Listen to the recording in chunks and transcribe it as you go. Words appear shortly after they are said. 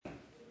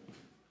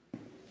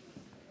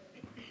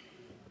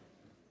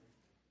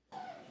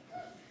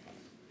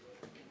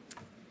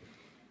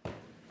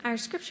Our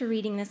scripture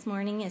reading this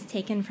morning is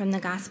taken from the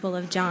Gospel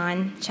of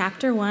John,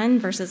 chapter 1,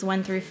 verses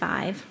 1 through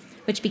 5,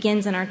 which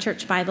begins in our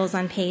church Bibles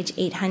on page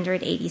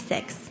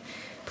 886.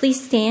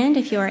 Please stand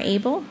if you are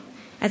able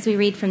as we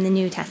read from the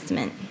New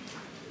Testament.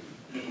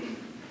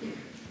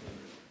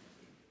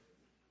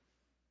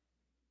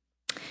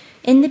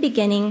 In the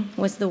beginning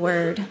was the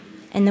Word,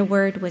 and the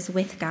Word was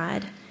with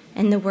God,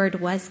 and the Word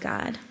was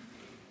God.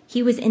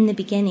 He was in the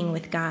beginning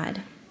with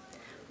God.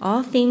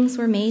 All things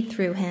were made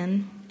through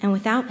him, and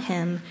without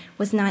him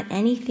was not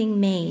anything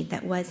made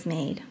that was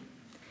made.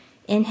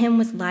 In him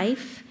was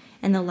life,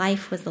 and the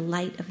life was the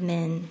light of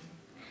men.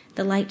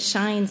 The light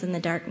shines in the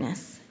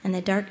darkness, and the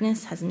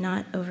darkness has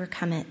not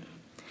overcome it.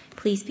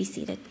 Please be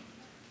seated.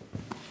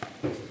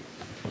 Thank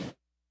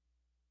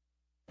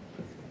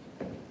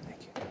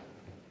you.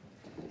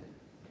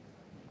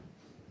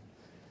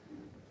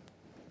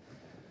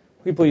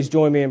 Will you please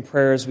join me in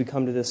prayer as we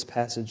come to this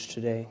passage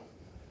today?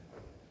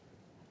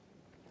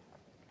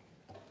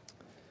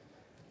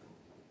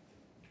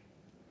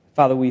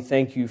 Father, we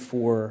thank you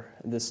for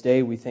this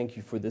day. We thank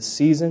you for this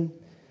season.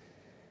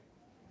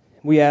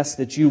 We ask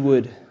that you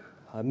would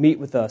meet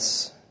with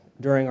us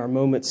during our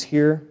moments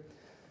here,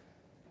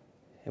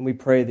 and we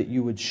pray that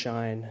you would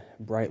shine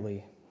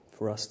brightly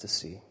for us to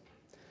see.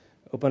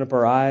 Open up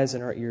our eyes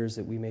and our ears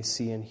that we may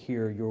see and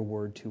hear your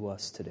word to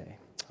us today.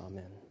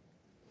 Amen.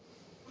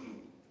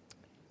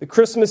 The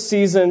Christmas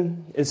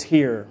season is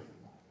here.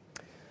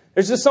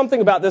 There's just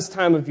something about this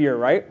time of year,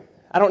 right?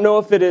 I don't know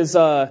if it is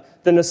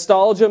the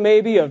nostalgia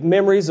maybe of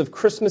memories of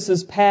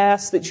Christmases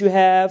past that you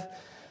have.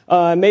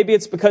 Maybe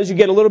it's because you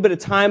get a little bit of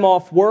time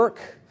off work.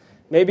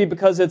 Maybe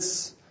because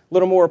it's a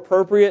little more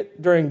appropriate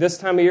during this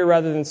time of year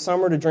rather than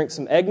summer to drink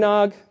some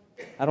eggnog.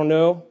 I don't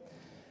know.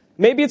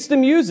 Maybe it's the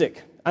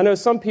music. I know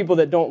some people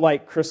that don't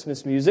like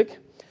Christmas music,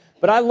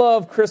 but I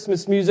love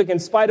Christmas music in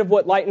spite of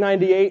what Light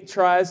 98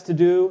 tries to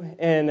do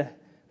in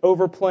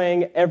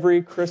overplaying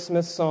every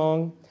Christmas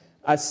song.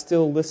 I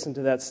still listen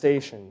to that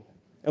station.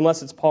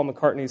 Unless it's Paul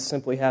McCartney's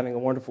Simply Having a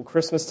Wonderful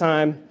Christmas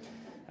Time.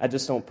 I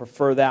just don't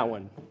prefer that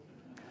one.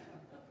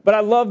 But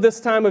I love this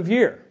time of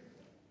year.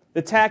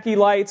 The tacky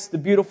lights, the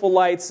beautiful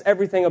lights,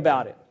 everything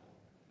about it.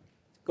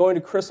 Going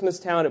to Christmas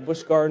Town at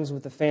Busch Gardens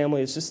with the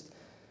family is just,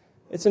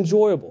 it's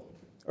enjoyable.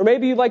 Or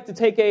maybe you'd like to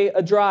take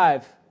a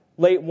drive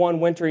late one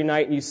wintry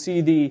night and you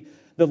see the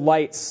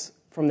lights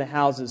from the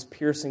houses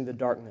piercing the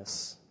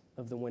darkness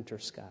of the winter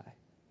sky.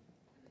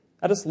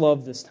 I just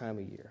love this time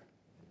of year.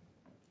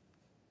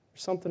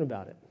 There's something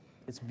about it.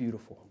 It's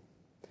beautiful.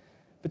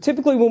 But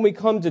typically when we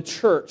come to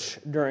church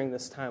during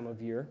this time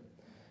of year,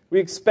 we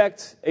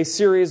expect a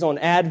series on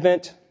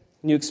Advent,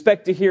 and you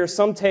expect to hear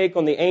some take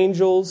on the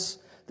angels,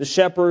 the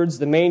shepherds,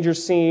 the manger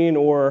scene,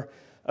 or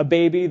a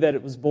baby that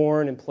it was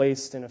born and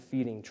placed in a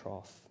feeding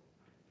trough.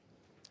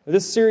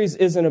 This series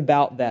isn't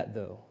about that,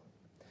 though.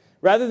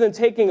 Rather than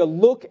taking a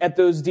look at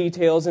those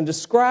details and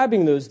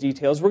describing those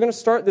details, we're going to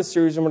start this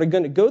series, and we're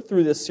going to go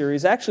through this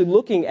series actually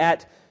looking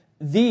at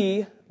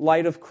the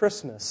light of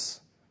Christmas.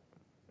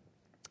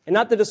 And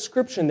not the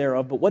description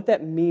thereof, but what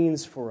that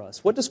means for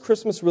us. What does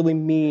Christmas really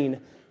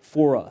mean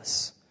for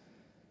us?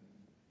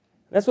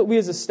 That's what we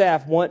as a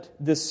staff want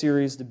this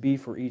series to be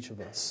for each of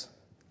us.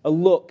 A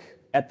look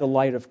at the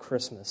light of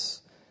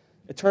Christmas.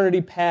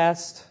 Eternity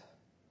past,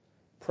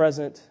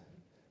 present,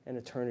 and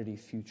eternity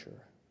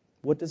future.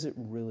 What does it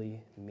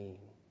really mean?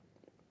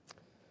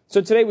 So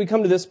today we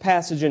come to this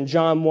passage in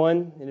John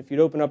 1, and if you'd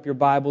open up your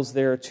Bibles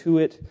there to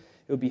it,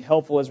 it would be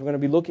helpful as we're going to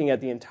be looking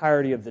at the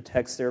entirety of the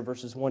text there,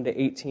 verses 1 to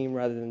 18,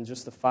 rather than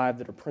just the 5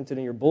 that are printed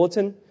in your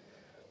bulletin.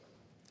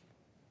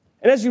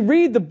 And as you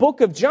read the book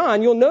of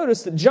John, you'll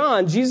notice that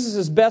John,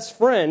 Jesus' best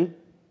friend,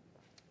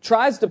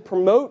 tries to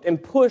promote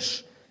and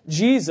push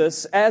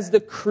Jesus as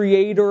the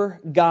Creator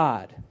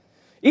God.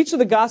 Each of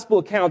the gospel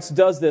accounts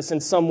does this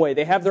in some way.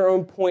 They have their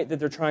own point that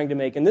they're trying to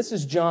make, and this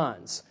is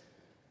John's,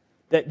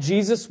 that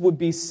Jesus would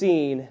be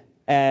seen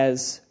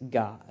as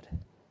God.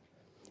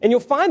 And you'll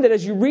find that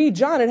as you read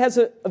John, it has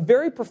a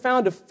very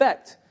profound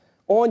effect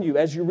on you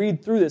as you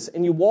read through this.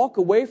 And you walk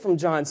away from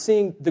John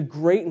seeing the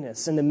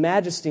greatness and the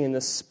majesty and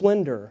the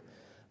splendor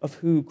of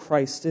who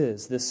Christ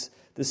is, this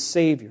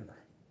Savior.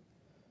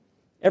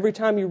 Every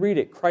time you read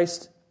it,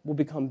 Christ will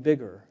become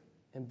bigger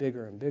and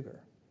bigger and bigger.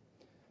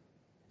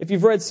 If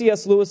you've read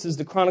C.S. Lewis's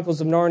The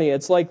Chronicles of Narnia,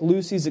 it's like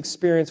Lucy's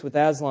experience with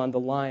Aslan the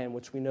lion,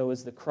 which we know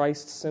is the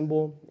Christ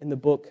symbol in the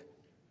book.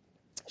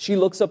 She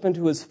looks up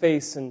into his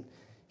face and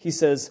he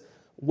says,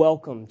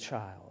 "Welcome,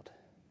 child."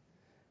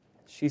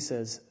 She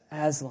says,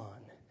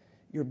 "Aslan,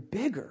 you're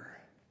bigger."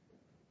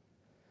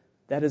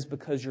 "That is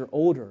because you're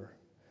older,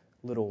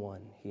 little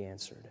one," he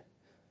answered.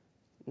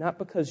 "Not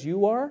because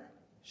you are,"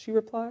 she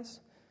replies.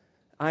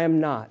 "I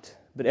am not,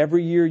 but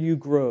every year you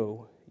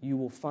grow, you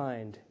will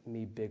find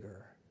me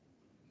bigger."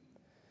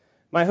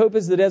 My hope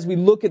is that as we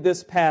look at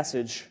this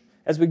passage,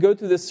 as we go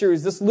through this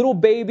series, this little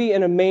baby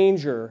in a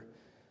manger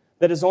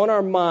that is on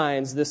our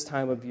minds this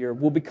time of year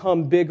will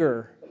become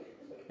bigger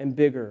and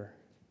bigger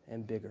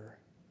and bigger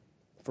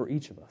for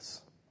each of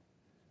us.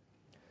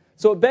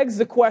 So it begs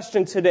the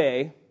question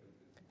today,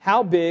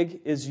 How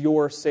big is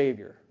your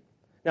Savior?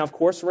 Now, of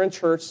course, we're in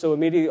church, so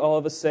immediately all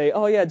of us say,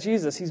 oh yeah,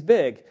 Jesus, he's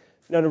big.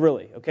 No,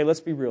 really. Okay, let's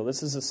be real.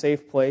 This is a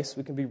safe place.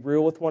 We can be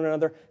real with one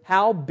another.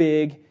 How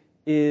big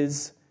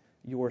is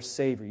your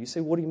Savior? You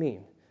say, what do you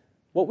mean?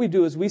 What we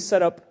do is we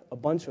set up a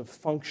bunch of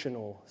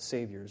functional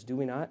Saviors, do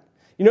we not?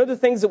 You know the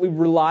things that we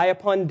rely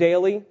upon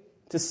daily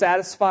to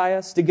satisfy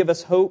us, to give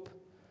us hope,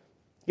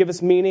 give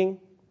us meaning?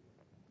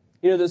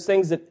 You know those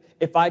things that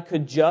if I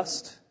could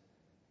just,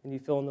 and you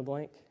fill in the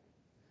blank?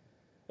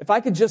 If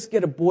I could just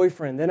get a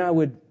boyfriend, then I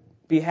would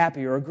be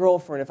happy, or a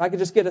girlfriend. If I could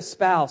just get a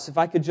spouse, if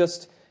I could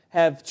just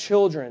have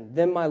children,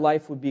 then my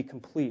life would be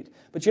complete.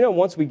 But you know,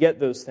 once we get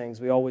those things,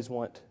 we always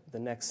want the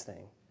next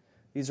thing.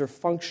 These are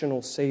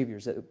functional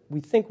saviors that we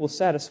think will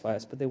satisfy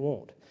us, but they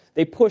won't.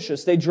 They push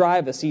us, they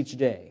drive us each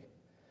day.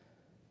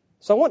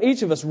 So I want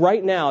each of us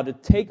right now to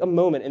take a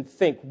moment and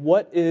think,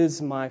 what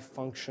is my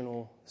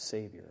functional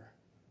Savior?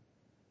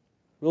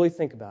 Really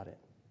think about it.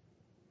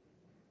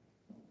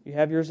 You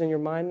have yours in your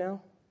mind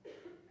now?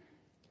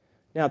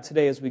 Now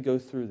today as we go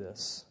through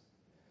this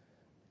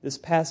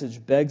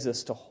passage begs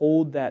us to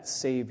hold that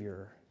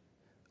Savior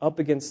up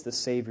against the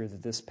Savior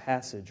that this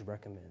passage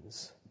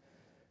recommends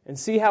and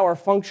see how our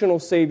functional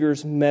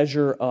Saviors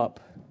measure up.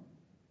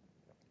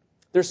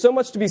 There's so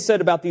much to be said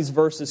about these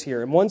verses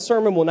here, and one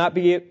sermon will not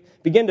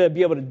begin to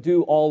be able to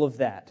do all of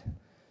that.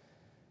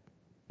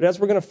 But as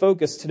we're going to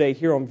focus today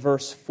here on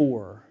verse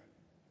 4,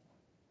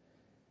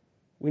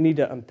 we need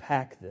to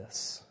unpack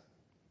this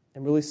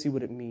and really see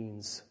what it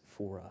means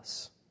for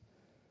us.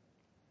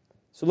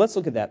 So let's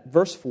look at that.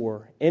 Verse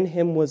 4, in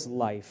him was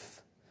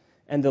life,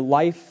 and the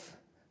life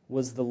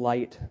was the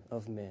light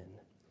of men.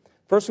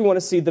 First, we want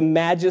to see the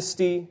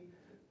majesty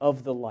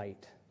of the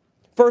light.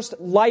 First,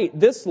 light,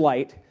 this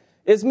light,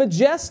 is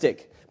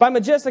majestic. By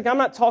majestic, I'm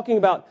not talking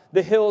about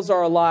the hills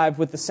are alive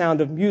with the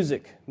sound of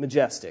music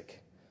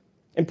majestic.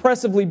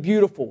 Impressively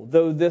beautiful,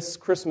 though this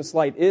Christmas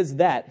light is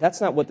that.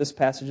 That's not what this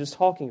passage is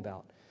talking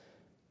about.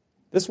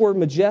 This word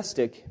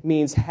majestic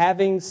means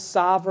having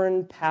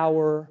sovereign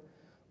power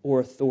or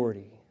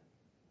authority.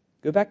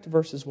 Go back to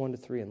verses 1 to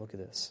 3 and look at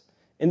this.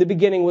 In the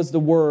beginning was the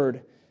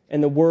Word,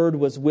 and the Word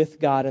was with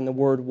God, and the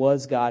Word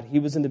was God. He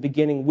was in the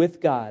beginning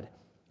with God.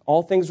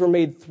 All things were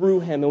made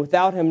through him, and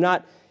without him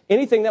not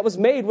anything that was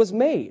made was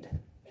made.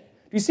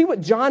 Do you see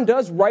what John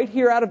does right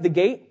here out of the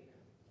gate?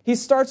 He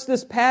starts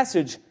this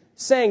passage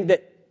saying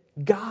that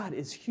God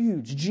is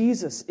huge.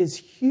 Jesus is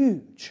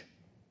huge.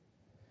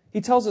 He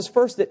tells us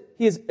first that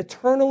he is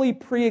eternally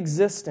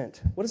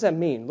pre-existent. What does that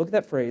mean? Look at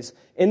that phrase.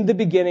 In the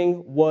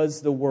beginning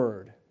was the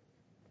Word.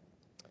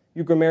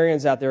 You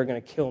grammarians out there are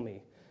going to kill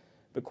me.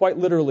 But quite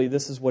literally,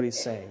 this is what he's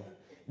saying.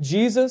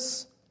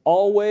 Jesus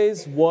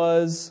always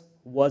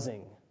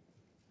wasing.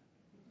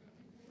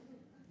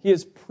 He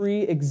is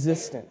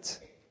pre-existent.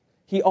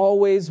 He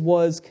always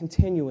was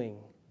continuing.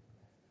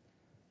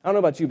 I don't know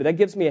about you, but that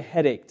gives me a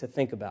headache to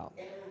think about.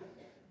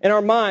 In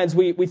our minds,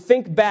 we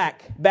think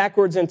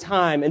backwards in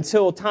time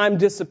until time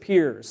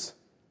disappears.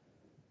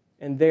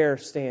 And there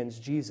stands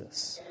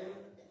Jesus.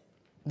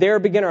 There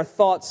begin our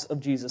thoughts of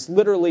Jesus.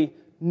 Literally,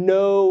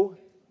 no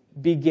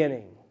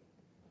beginning.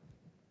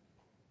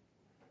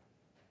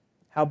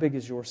 How big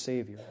is your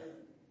Savior?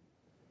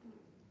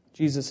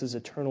 Jesus is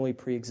eternally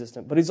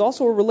pre-existent, but he's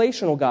also a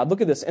relational God.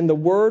 Look at this. And the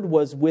Word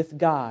was with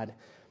God.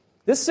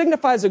 This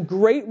signifies a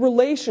great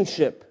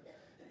relationship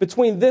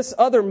between this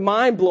other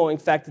mind-blowing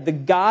fact that the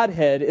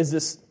Godhead is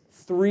this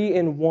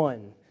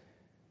 3-in-1,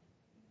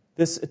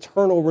 this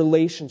eternal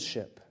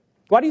relationship.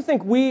 Why do you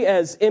think we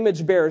as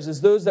image bearers,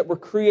 as those that were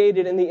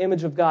created in the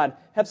image of God,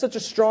 have such a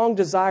strong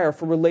desire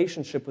for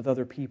relationship with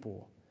other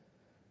people?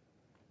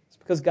 It's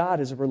because God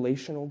is a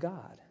relational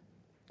God.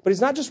 But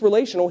he's not just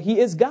relational, he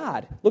is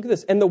God. Look at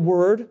this. And the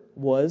Word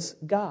was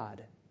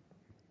God.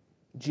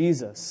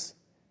 Jesus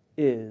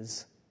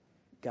is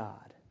God.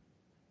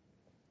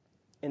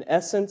 In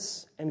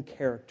essence and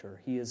character,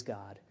 he is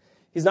God.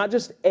 He's not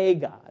just a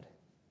God.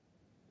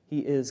 He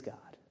is God.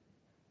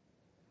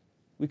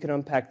 We could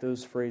unpack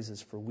those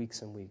phrases for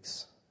weeks and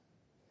weeks.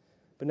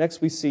 But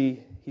next we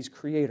see he's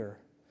creator.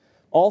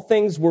 All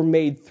things were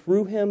made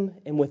through him,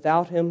 and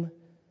without him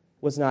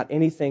was not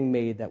anything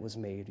made that was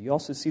made. You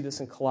also see this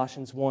in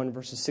Colossians 1,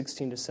 verses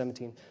 16 to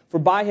 17. For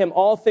by him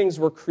all things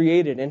were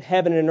created, in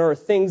heaven and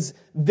earth, things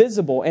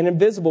visible and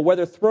invisible,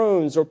 whether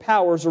thrones or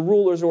powers or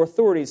rulers or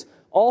authorities.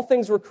 All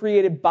things were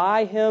created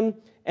by him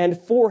and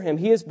for him.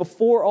 He is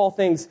before all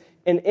things,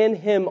 and in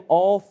him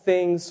all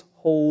things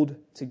hold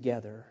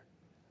together.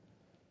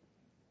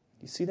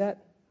 Do you see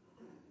that?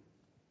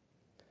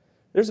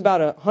 There's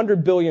about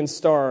 100 billion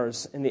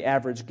stars in the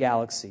average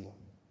galaxy,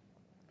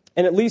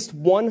 and at least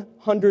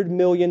 100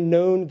 million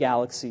known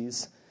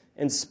galaxies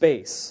in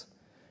space.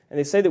 And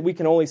they say that we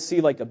can only see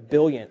like a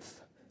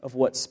billionth of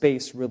what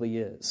space really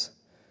is.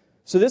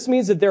 So this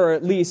means that there are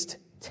at least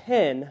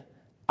 10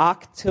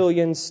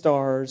 octillion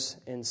stars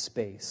in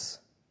space.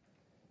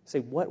 You say,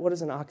 what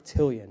is an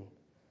octillion?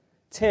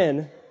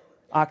 10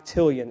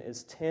 octillion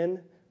is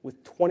 10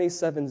 with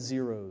 27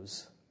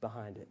 zeros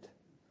behind it.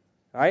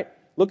 All right?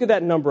 Look at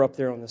that number up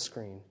there on the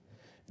screen.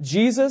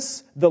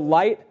 Jesus, the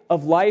light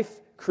of life,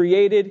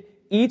 created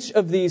each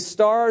of these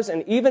stars.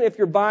 And even if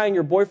you're buying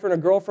your boyfriend or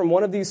girlfriend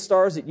one of these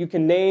stars that you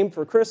can name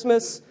for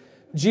Christmas,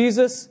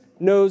 Jesus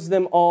knows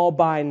them all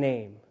by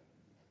name.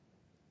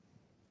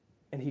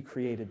 And He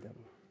created them.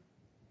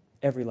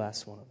 Every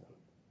last one of them.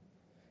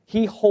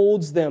 He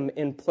holds them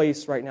in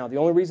place right now. The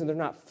only reason they're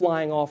not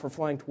flying off or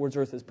flying towards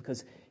earth is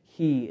because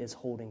He is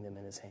holding them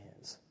in His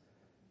hands.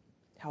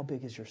 How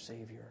big is your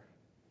Savior?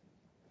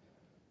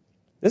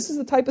 This is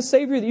the type of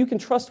Savior that you can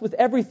trust with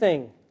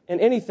everything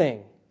and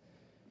anything.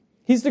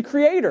 He's the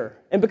Creator.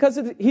 And because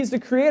He's the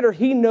Creator,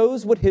 He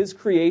knows what His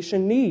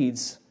creation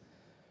needs.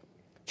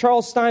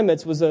 Charles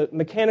Steinmetz was a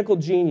mechanical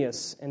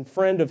genius and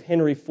friend of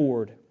Henry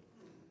Ford.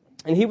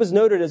 And he was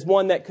noted as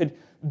one that could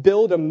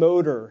build a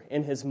motor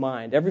in his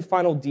mind, every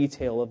final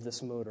detail of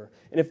this motor.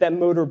 And if that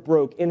motor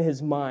broke in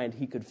his mind,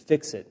 he could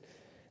fix it.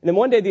 And then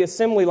one day the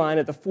assembly line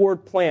at the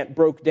Ford plant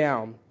broke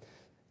down.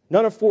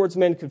 None of Ford's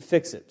men could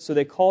fix it. So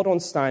they called on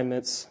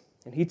Steinmetz,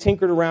 and he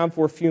tinkered around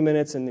for a few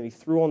minutes, and then he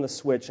threw on the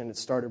switch, and it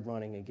started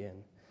running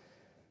again.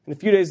 And a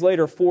few days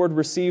later, Ford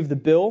received the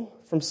bill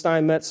from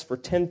Steinmetz for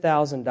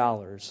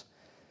 $10,000.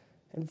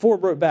 And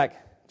Ford wrote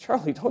back,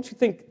 "Charlie, don't you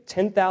think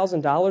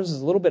 $10,000 is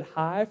a little bit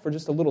high for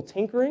just a little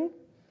tinkering?"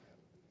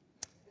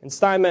 And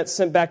Steinmetz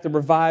sent back the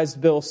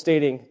revised bill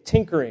stating,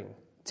 "Tinkering,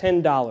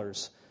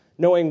 $10.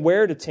 Knowing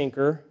where to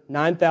tinker,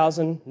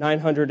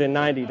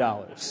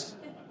 $9,990.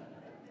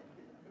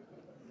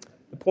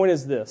 The point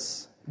is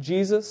this: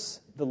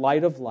 Jesus, the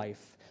light of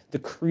life, the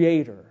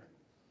Creator,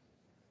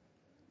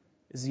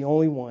 is the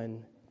only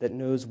one that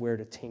knows where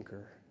to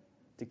tinker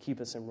to keep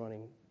us in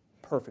running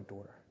perfect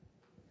order.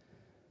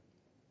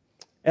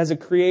 As a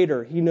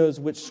Creator, He knows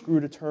which screw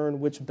to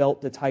turn, which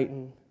belt to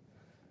tighten,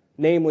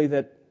 namely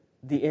that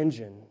the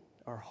engine,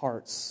 our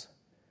hearts,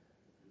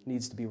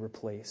 needs to be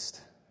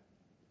replaced.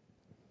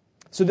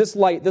 So this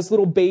light, this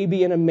little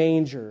baby in a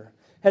manger,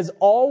 has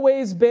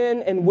always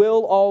been and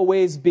will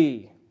always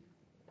be.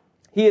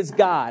 He is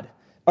God,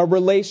 a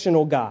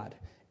relational God,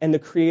 and the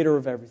Creator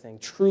of everything,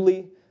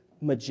 truly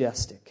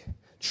majestic,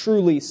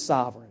 truly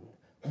sovereign,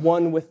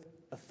 one with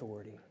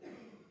authority.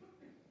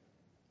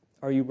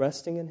 Are you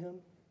resting in Him?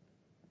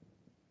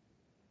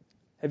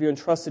 Have you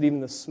entrusted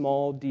even the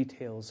small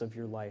details of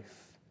your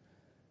life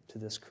to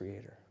this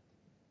Creator?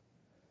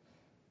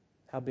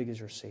 How big is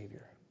your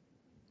Savior?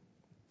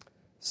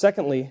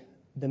 Secondly,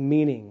 the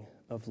meaning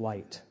of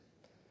light.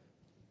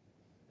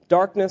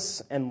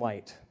 Darkness and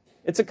light.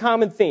 It's a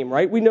common theme,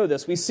 right? We know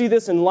this. We see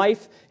this in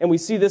life, and we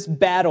see this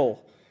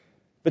battle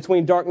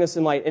between darkness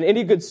and light. In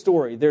any good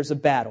story, there's a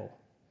battle.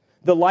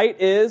 The light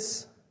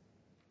is,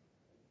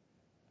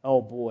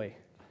 oh boy.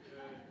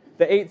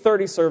 The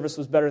 8:30 service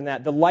was better than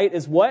that. The light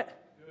is what?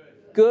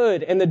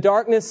 Good. And the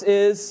darkness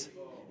is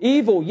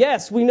evil.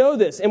 Yes, we know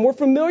this. And we're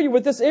familiar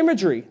with this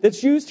imagery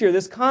that's used here,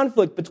 this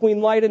conflict between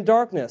light and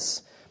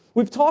darkness.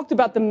 We've talked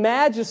about the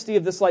majesty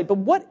of this light, but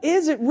what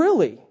is it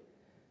really?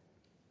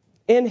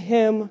 In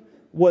Him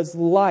was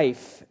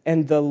life,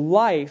 and the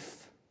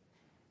life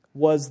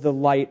was the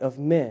light of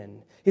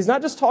men. He's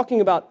not just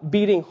talking about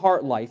beating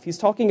heart life. He's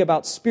talking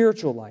about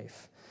spiritual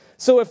life.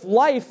 So if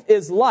life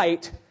is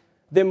light,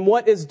 then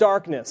what is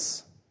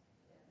darkness?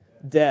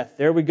 Death.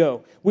 There we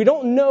go. We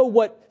don't know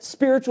what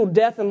spiritual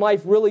death and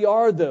life really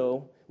are,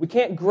 though. We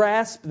can't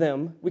grasp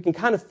them. We can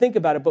kind of think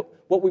about it, but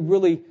what we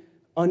really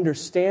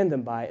understand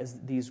them by is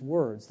these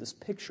words, this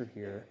picture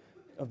here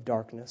of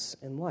darkness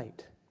and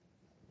light.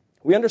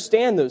 We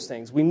understand those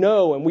things. We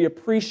know and we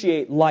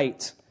appreciate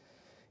light.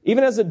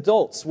 Even as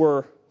adults,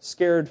 we're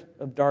scared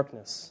of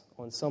darkness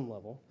on some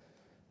level.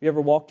 You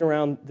ever walked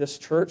around this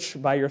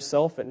church by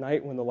yourself at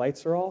night when the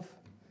lights are off?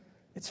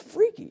 It's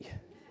freaky.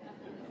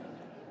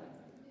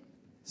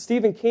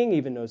 Stephen King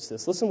even notes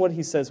this. Listen what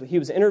he says. He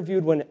was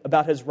interviewed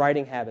about his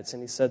writing habits,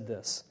 and he said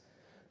this: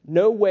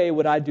 "No way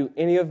would I do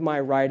any of my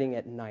writing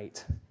at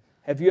night.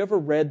 Have you ever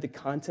read the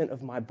content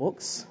of my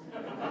books?"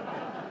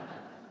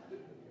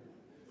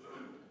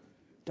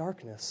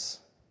 Darkness.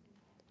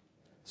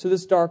 So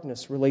this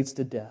darkness relates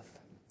to death.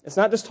 It's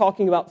not just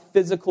talking about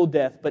physical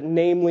death, but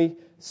namely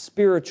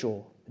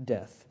spiritual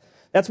death.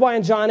 That's why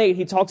in John 8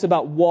 he talks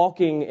about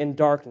walking in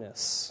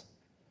darkness.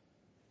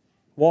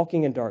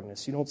 Walking in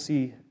darkness. You don't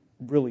see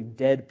really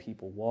dead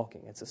people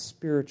walking. It's a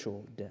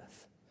spiritual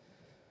death.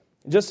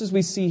 Just as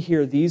we see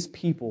here, these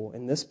people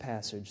in this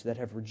passage that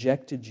have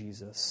rejected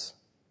Jesus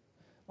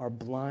are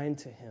blind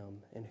to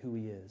Him and who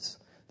He is.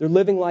 They're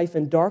living life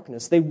in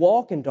darkness. They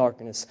walk in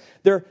darkness.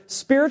 They're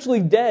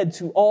spiritually dead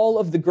to all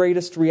of the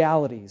greatest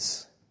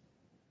realities.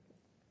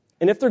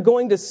 And if they're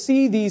going to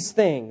see these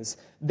things,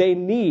 they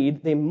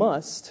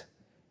must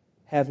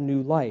have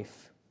new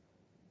life.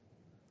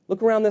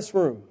 Look around this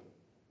room.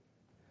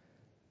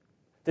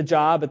 The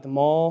job, at the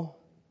mall.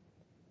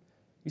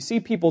 You see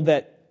people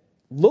that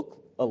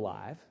look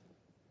alive,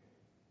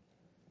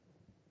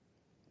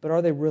 but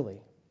are they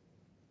really?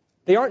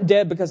 They aren't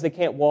dead because they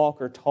can't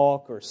walk or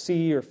talk or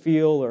see or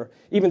feel or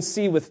even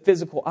see with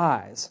physical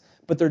eyes,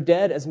 but they're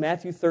dead, as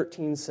Matthew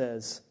 13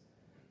 says,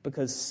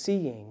 because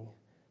seeing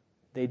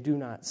they do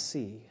not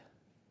see,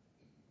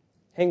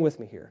 Hang with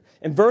me here.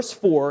 In verse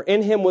 4,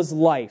 in him was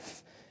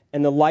life,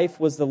 and the life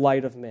was the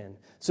light of men.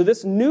 So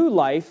this new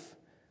life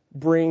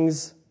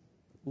brings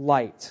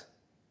light.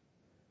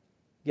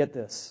 Get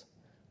this.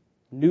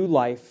 New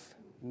life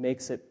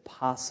makes it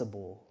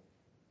possible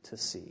to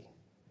see.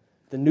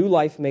 The new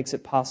life makes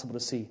it possible to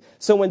see.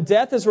 So when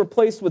death is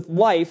replaced with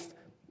life,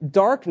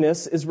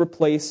 darkness is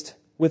replaced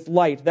with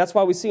light. That's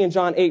why we see in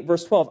John 8,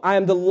 verse 12, I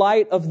am the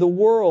light of the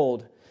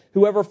world.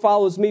 Whoever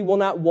follows me will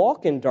not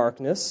walk in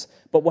darkness,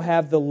 but will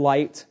have the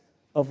light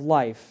of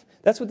life.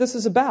 That's what this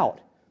is about.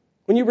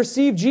 When you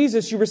receive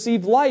Jesus, you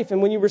receive life.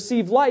 And when you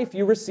receive life,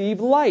 you receive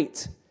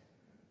light.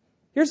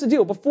 Here's the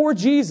deal. Before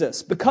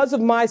Jesus, because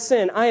of my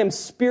sin, I am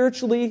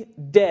spiritually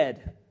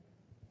dead.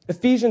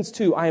 Ephesians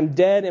 2, I am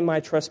dead in my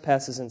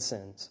trespasses and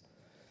sins.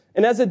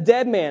 And as a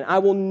dead man, I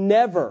will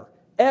never,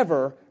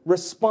 ever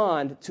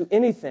respond to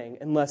anything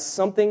unless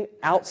something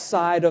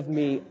outside of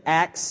me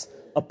acts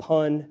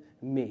upon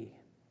me.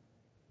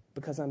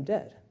 Because I'm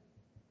dead.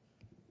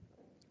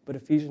 But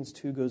Ephesians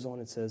 2 goes on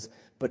and says,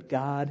 but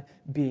God,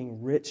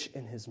 being rich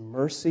in his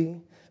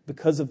mercy,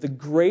 because of the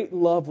great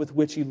love with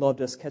which he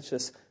loved us, catch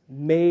this,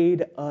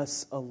 made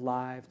us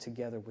alive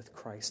together with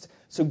Christ.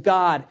 So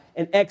God,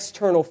 an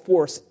external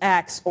force,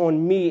 acts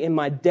on me in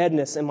my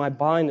deadness and my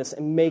blindness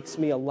and makes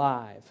me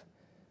alive.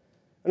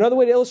 Another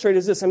way to illustrate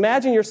is this.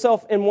 Imagine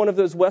yourself in one of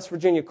those West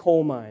Virginia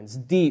coal mines,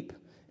 deep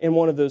in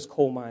one of those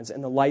coal mines,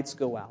 and the lights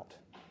go out.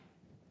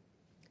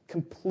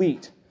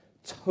 Complete,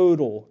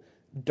 total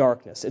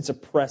darkness. It's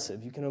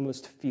oppressive. You can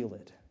almost feel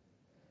it.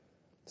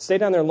 Stay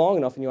down there long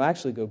enough and you'll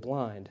actually go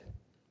blind.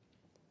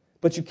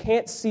 But you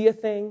can't see a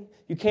thing.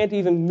 You can't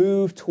even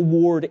move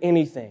toward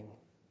anything.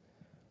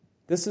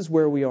 This is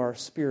where we are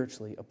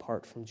spiritually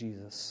apart from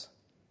Jesus.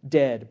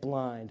 Dead,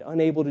 blind,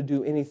 unable to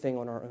do anything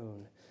on our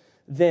own.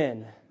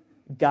 Then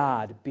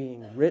God,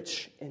 being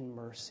rich in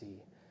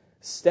mercy,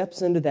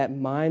 steps into that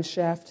mine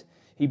shaft.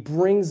 He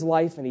brings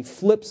life and he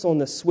flips on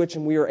the switch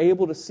and we are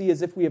able to see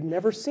as if we have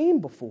never seen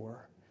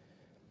before.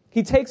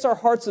 He takes our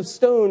hearts of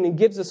stone and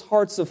gives us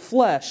hearts of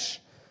flesh,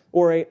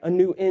 or a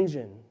new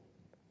engine,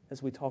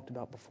 as we talked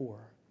about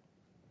before.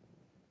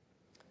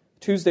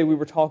 Tuesday we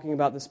were talking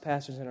about this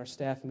passage in our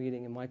staff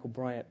meeting, and Michael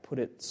Bryant put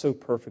it so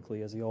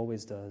perfectly, as he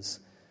always does.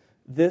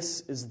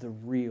 This is the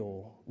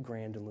real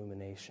grand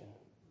illumination.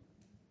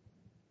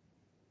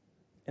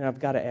 And I've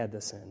got to add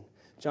this in.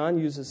 John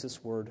uses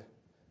this word,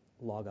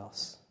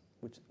 logos,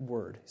 which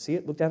word. See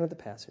it? Look down at the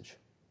passage.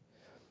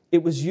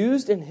 It was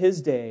used in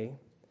his day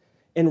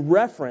in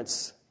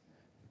reference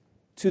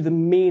to the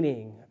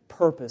meaning,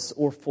 purpose,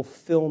 or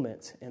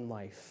fulfillment in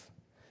life.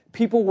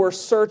 People were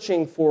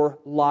searching for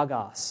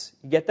logos.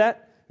 You get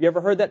that? You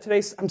ever heard that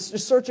today? I'm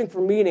just searching for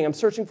meaning. I'm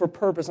searching for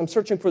purpose. I'm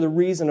searching for the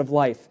reason of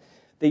life.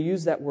 They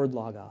use that word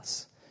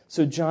logos.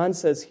 So John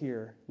says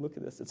here, look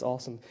at this, it's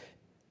awesome.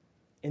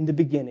 In the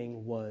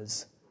beginning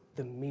was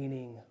the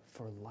meaning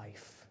for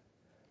life.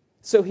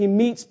 So he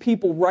meets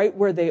people right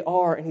where they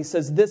are, and he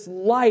says, this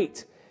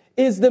light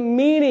is the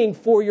meaning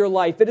for your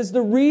life. It is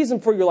the reason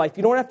for your life.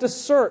 You don't have to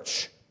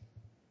search.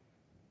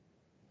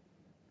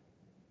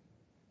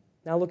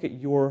 Now look at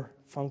your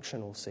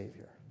functional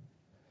Savior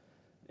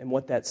and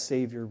what that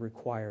Savior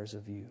requires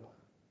of you.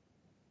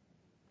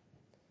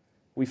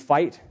 We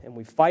fight and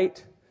we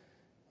fight.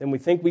 Then we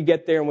think we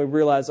get there and we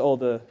realize,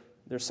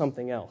 there's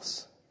something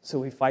else. So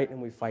we fight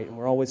and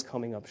we're always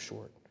coming up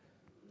short.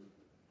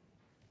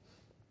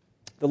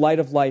 The light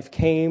of life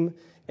came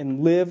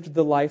and lived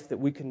the life that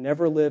we could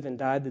never live and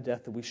died the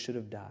death that we should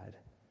have died.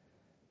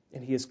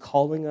 And he is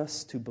calling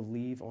us to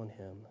believe on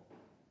him.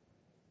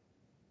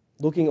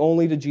 Looking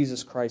only to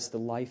Jesus Christ, the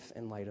life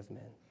and light of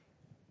men.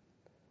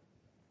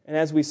 And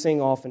as we sing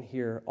often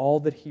here, all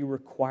that he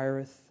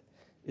requireth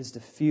is to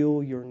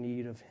feel your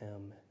need of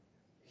him.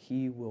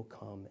 He will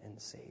come and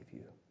save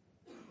you.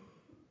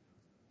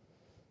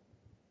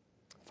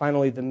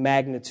 Finally, the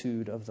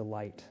magnitude of the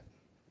light.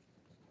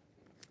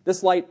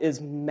 This light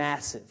is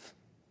massive.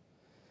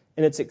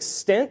 In its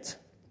extent,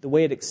 the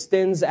way it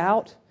extends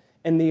out,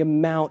 and the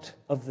amount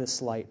of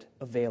this light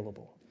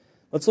available.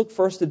 Let's look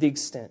first at the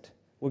extent.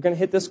 We're going to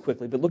hit this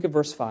quickly, but look at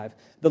verse 5.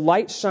 The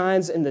light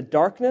shines in the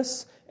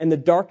darkness, and the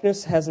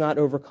darkness has not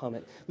overcome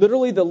it.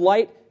 Literally, the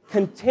light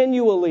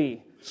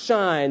continually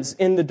shines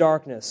in the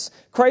darkness.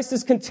 Christ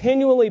is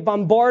continually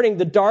bombarding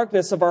the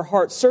darkness of our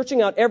hearts,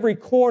 searching out every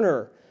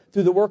corner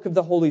through the work of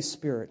the Holy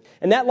Spirit.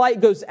 And that light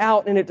goes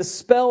out and it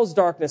dispels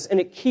darkness, and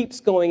it keeps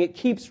going, it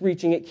keeps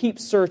reaching, it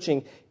keeps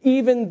searching,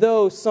 even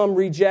though some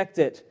reject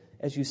it,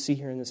 as you see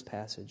here in this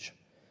passage.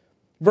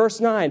 Verse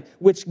 9,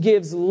 which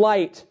gives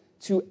light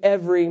to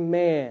every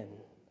man.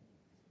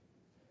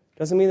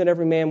 Doesn't mean that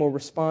every man will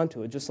respond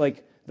to it, just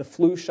like the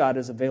flu shot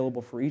is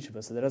available for each of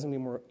us. So that doesn't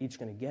mean we're each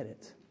going to get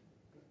it.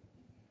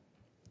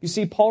 You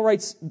see, Paul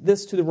writes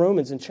this to the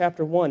Romans in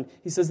chapter 1.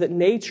 He says that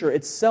nature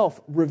itself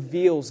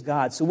reveals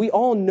God. So we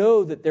all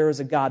know that there is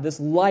a God. This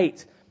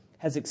light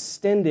has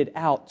extended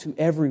out to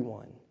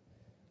everyone.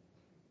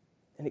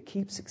 And it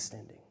keeps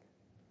extending.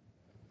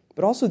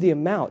 But also the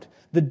amount.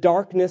 The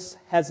darkness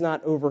has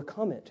not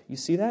overcome it. You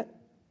see that?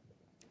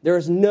 There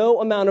is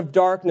no amount of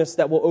darkness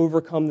that will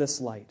overcome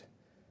this light.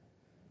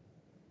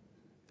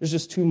 There's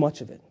just too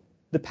much of it.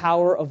 The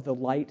power of the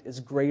light is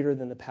greater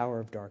than the power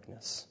of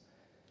darkness.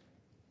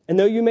 And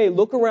though you may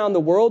look around the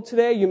world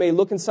today, you may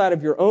look inside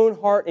of your own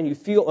heart and you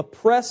feel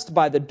oppressed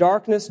by the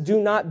darkness,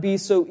 do not be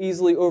so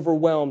easily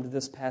overwhelmed,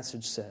 this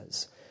passage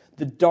says.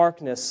 The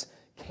darkness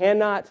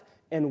cannot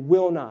and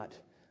will not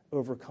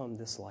overcome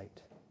this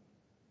light.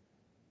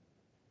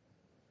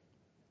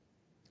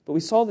 But we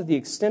saw that the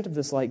extent of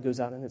this light goes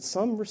out and that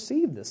some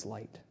receive this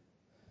light.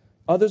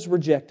 Others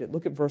reject it.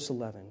 Look at verse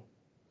 11.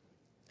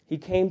 He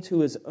came to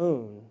his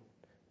own,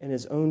 and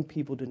his own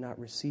people did not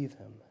receive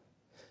him.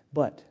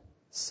 But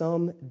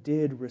some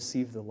did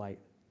receive the light.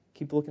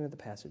 Keep looking at the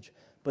passage.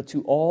 But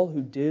to all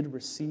who did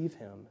receive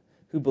him,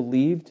 who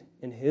believed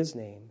in his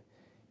name,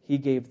 he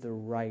gave the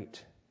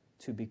right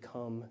to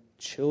become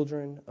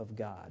children of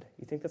God.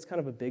 You think that's kind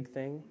of a big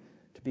thing?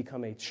 To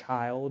become a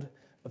child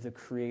of the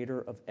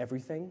Creator of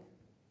everything?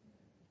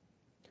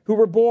 Who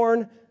were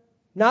born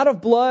not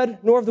of blood,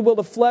 nor of the will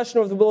of flesh,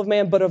 nor of the will of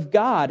man, but of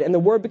God. And the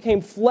Word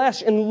became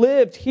flesh and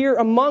lived here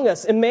among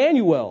us,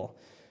 Emmanuel.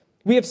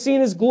 We have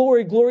seen his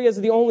glory, glory as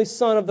the only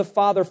Son of the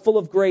Father, full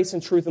of grace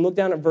and truth. And look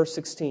down at verse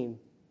 16.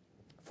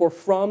 For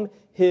from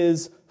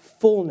his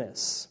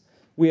fullness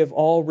we have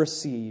all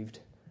received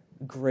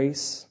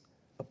grace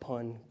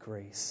upon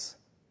grace.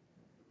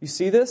 You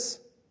see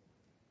this?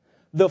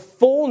 The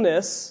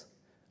fullness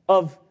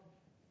of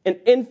an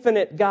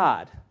infinite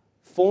God.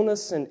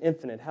 Fullness and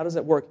infinite. How does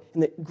that work?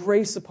 And the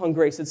grace upon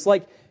grace. It's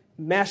like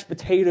mashed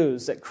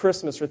potatoes at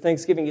Christmas or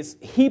Thanksgiving. It's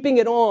heaping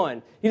it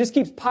on. He just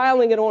keeps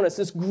piling it on us.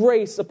 This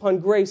grace upon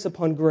grace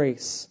upon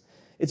grace.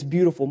 It's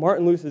beautiful.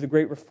 Martin Luther, the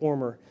great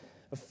reformer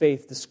of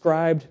faith,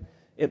 described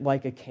it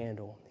like a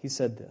candle. He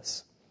said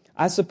this: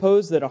 I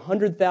suppose that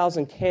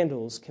 100,000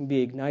 candles can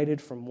be ignited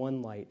from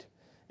one light,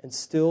 and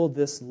still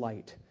this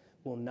light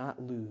will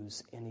not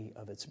lose any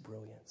of its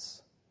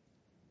brilliance.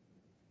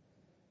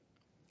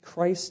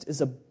 Christ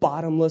is a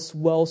bottomless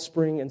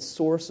wellspring and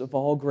source of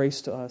all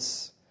grace to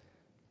us.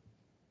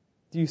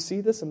 Do you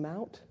see this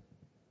amount?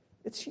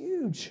 It's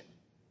huge.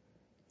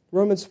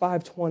 Romans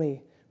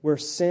 5:20, where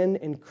sin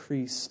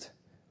increased,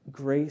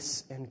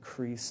 grace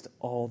increased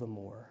all the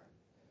more.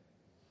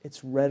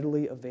 It's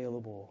readily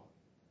available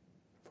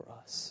for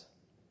us.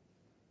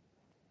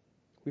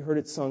 We heard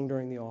it sung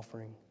during the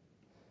offering.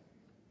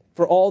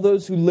 For all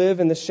those who live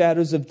in the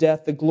shadows of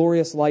death, the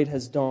glorious light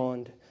has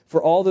dawned.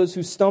 For all those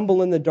who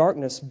stumble in the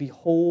darkness,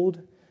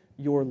 behold,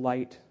 your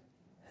light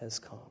has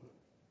come.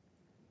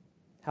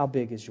 How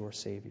big is your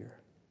Savior?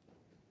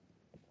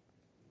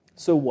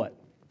 So what?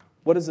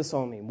 What does this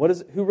all mean?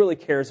 Who really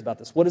cares about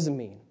this? What does it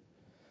mean?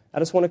 I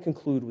just want to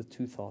conclude with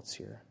two thoughts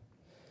here.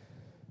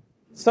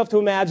 It's tough to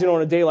imagine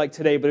on a day like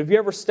today, but have you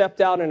ever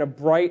stepped out on a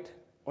bright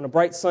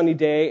sunny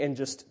day and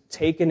just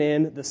taken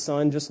in the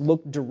sun, just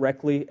looked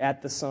directly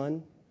at the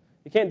sun?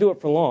 You can't do it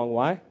for long.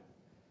 Why?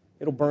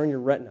 It'll burn your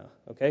retina,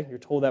 okay? You're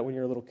told that when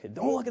you're a little kid.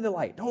 Don't look at the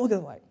light. Don't look at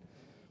the light.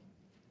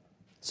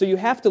 So you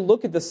have to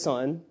look at the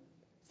sun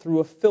through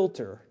a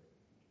filter.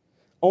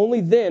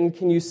 Only then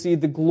can you see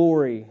the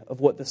glory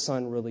of what the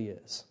sun really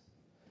is.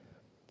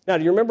 Now,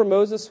 do you remember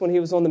Moses when he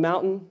was on the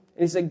mountain? And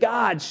he said,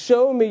 God,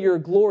 show me your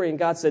glory. And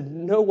God said,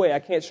 no way, I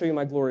can't show you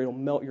my glory. It'll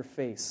melt your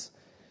face.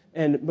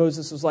 And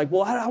Moses was like,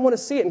 well, I want to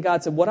see it. And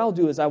God said, what I'll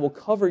do is I will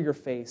cover your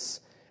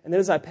face. And then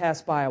as I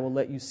pass by, I will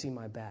let you see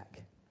my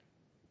back.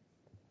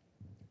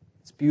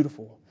 It's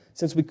beautiful.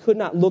 Since we could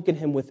not look at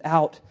him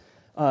without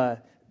a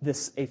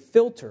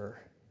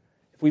filter,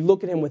 if we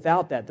look at him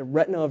without that, the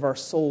retina of our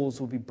souls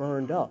will be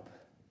burned up.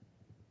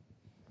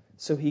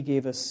 So he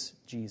gave us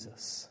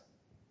Jesus,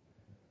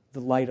 the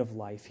light of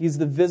life. He's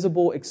the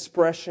visible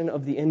expression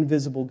of the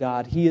invisible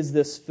God. He is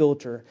this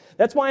filter.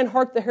 That's why in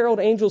Hark the Herald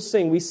Angels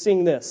Sing, we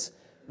sing this: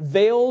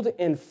 veiled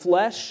in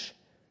flesh,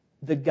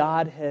 the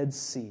Godhead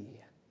see.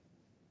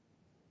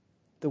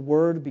 The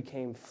Word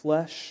became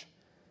flesh,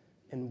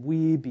 and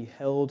we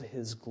beheld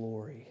His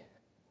glory.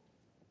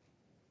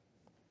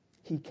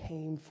 He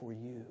came for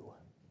you.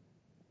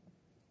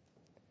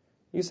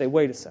 You say,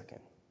 wait a second.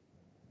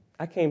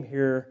 I came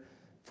here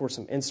for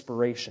some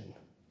inspiration.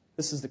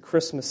 This is the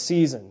Christmas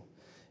season.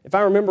 If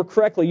I remember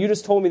correctly, you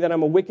just told me that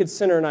I'm a wicked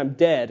sinner and I'm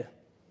dead,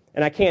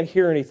 and I can't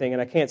hear anything,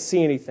 and I can't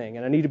see anything,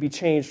 and I need to be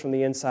changed from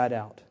the inside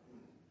out.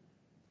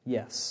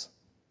 Yes.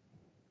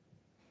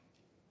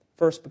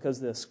 First, because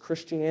this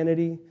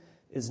Christianity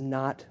is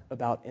not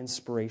about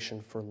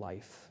inspiration for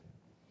life.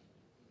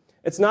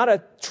 It's not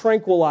a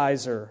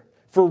tranquilizer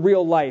for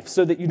real life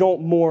so that you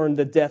don't mourn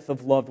the death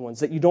of loved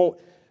ones, that you don't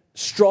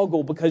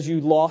struggle because you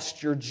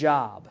lost your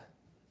job.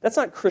 That's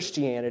not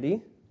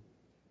Christianity.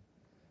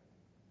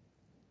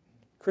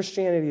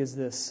 Christianity is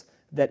this,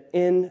 that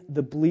in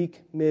the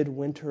bleak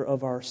midwinter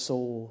of our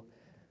soul,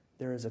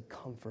 there is a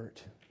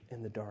comfort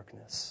in the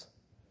darkness.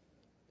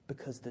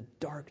 Because the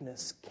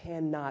darkness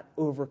cannot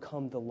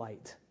overcome the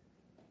light.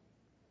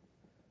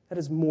 That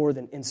is more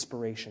than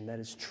inspiration. That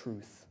is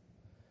truth.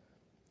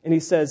 And he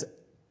says,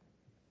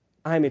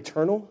 I'm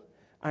eternal.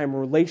 I am a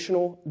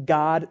relational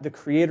God, the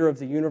creator of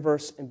the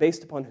universe, and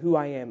based upon who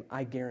I am,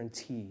 I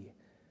guarantee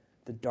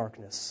the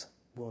darkness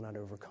will not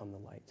overcome the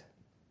light.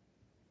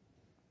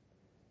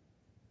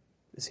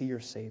 Is he your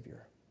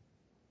Savior?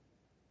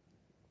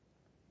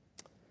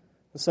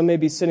 Some may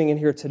be sitting in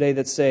here today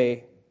that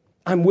say,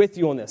 I'm with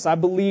you on this. I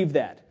believe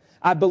that.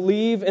 I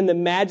believe in the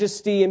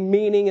majesty and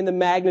meaning and the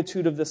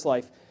magnitude of this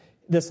light.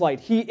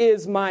 He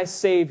is my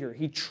Savior.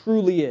 He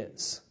truly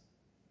is.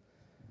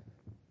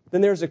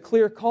 Then there's a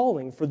clear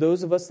calling for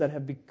those of us that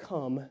have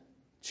become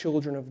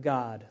children of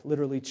God,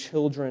 literally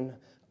children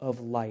of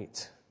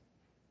light.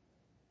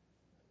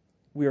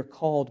 We are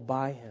called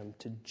by Him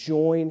to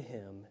join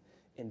Him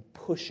in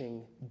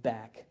pushing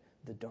back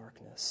the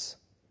darkness.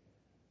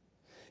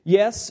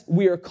 Yes,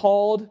 we are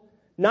called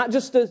not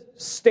just to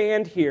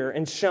stand here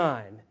and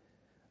shine,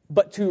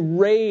 but to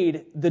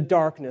raid the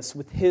darkness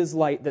with His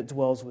light that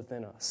dwells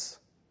within us.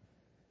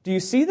 Do you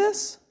see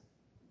this?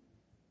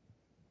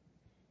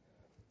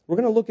 We're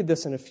going to look at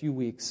this in a few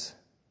weeks.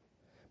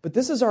 But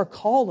this is our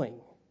calling,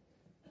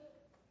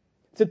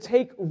 to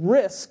take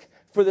risk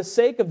for the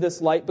sake of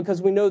this light,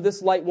 because we know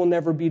this light will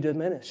never be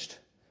diminished.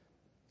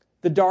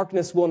 The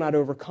darkness will not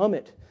overcome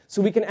it.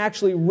 So we can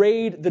actually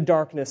raid the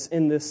darkness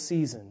in this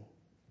season.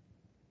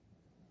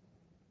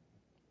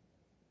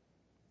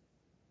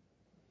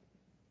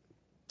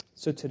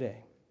 So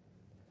today,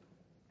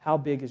 how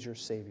big is your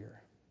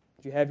Savior?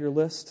 Do you have your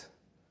list?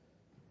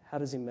 How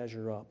does He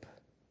measure up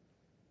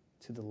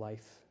to the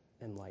life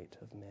and light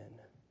of men?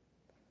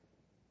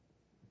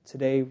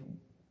 Today,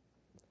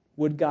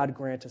 would God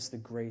grant us the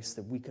grace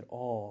that we could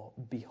all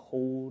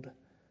behold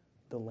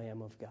the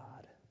Lamb of God,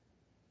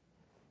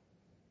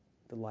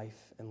 the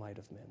life and light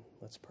of men?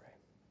 Let's pray.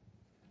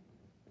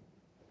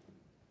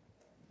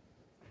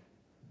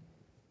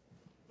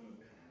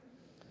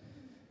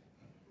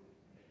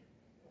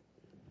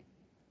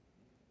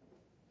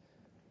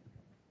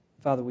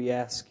 Father, we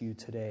ask you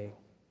today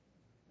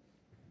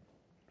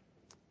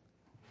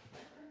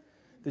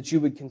that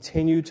you would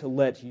continue to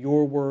let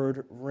your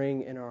word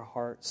ring in our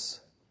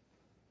hearts,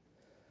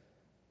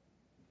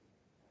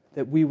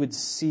 that we would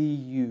see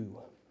you,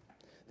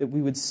 that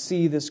we would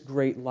see this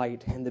great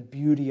light and the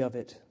beauty of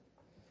it,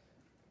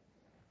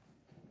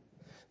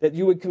 that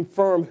you would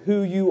confirm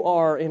who you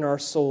are in our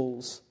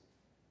souls,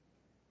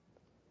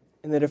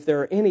 and that if there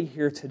are any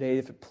here today,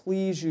 if it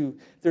please you,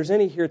 if there's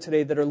any here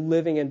today that are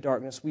living in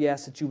darkness, we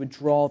ask that you would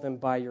draw them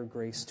by your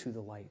grace to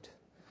the light.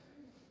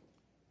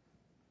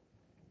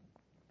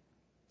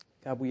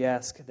 God, we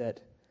ask that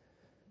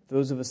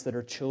those of us that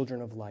are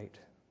children of light,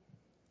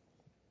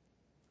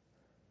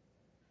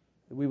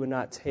 that we would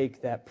not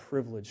take that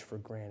privilege for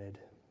granted.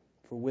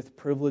 For with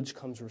privilege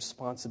comes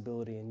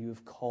responsibility, and you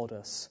have called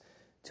us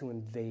to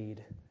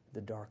invade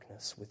the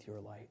darkness with your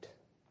light.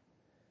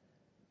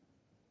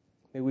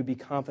 May we be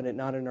confident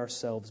not in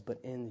ourselves, but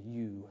in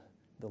you,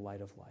 the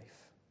light of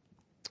life.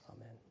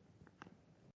 Amen.